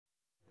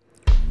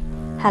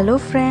Hello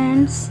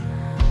friends,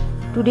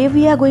 today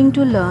we are going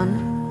to learn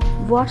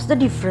what's the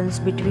difference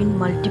between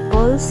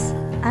multiples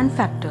and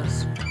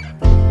factors.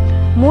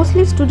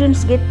 Mostly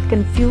students get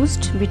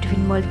confused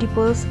between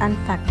multiples and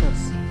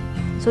factors.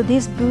 So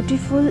this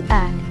beautiful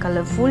and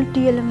colorful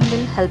TLM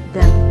will help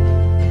them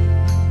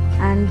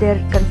and their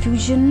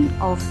confusion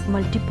of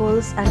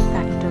multiples and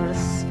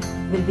factors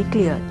will be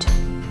cleared.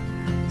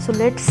 So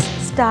let's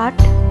start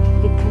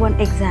with one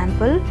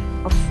example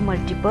of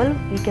multiple.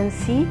 You can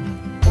see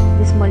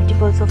these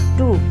multiples of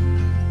 2.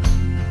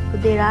 So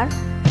there are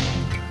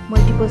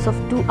multiples of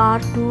 2 are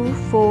 2,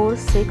 4,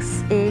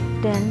 6, 8,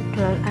 10,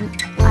 12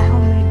 and I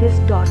have made this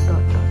dots.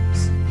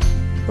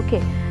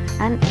 Okay,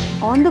 and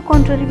on the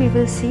contrary we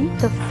will see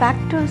the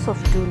factors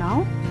of 2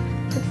 now.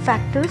 The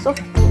factors of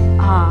 2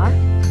 are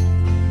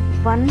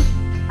 1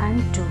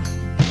 and 2.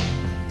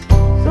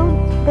 So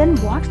then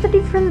what's the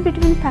difference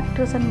between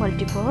factors and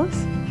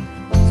multiples?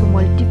 So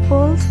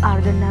multiples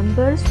are the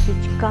numbers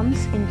which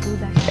comes into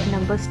that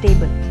numbers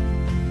table,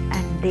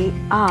 and they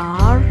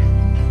are,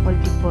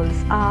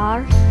 multiples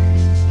are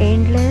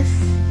endless,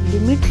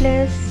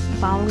 limitless,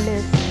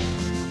 boundless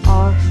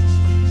or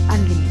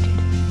unlimited.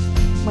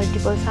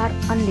 Multiples are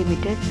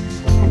unlimited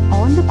and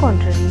on the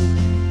contrary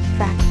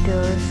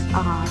factors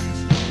are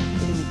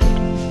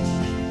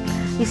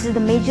limited. This is the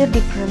major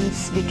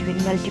difference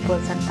between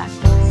multiples and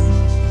factors.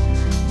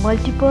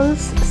 Multiples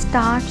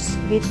starts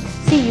with,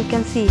 you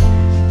can see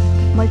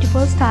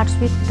multiple starts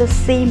with the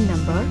same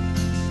number.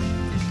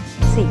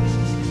 See,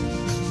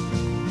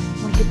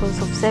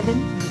 multiples of 7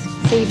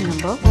 is same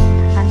number,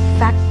 and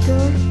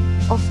factor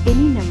of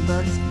any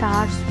number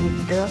starts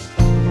with the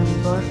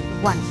number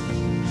 1.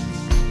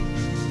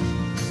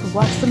 So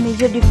what's the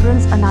major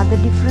difference? Another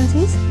difference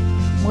is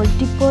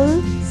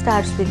multiple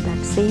starts with that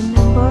same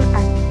number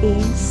and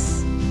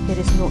ends, there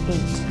is no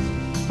end.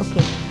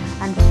 Okay,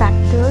 and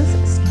factors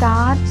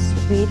start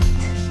with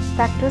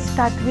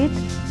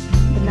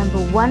the number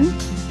 1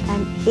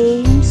 and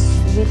ends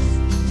with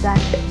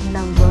that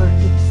number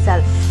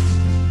itself.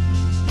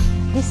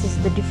 This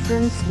is the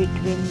difference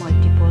between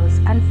multiples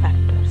and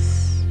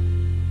factors.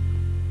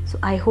 So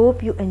I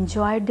hope you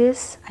enjoyed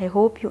this. I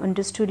hope you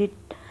understood it,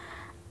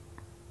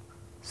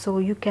 so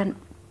you can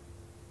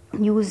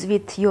use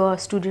with your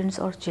students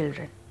or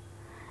children.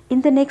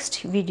 In the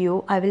next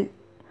video I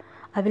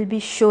will be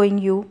showing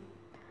you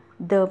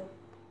the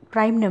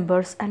prime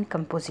numbers and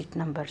composite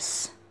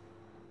numbers.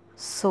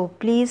 So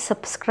please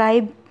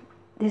subscribe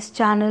this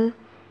channel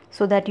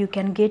so that you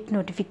can get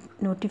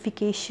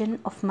notification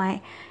of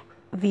my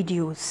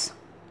videos.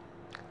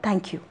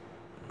 Thank you.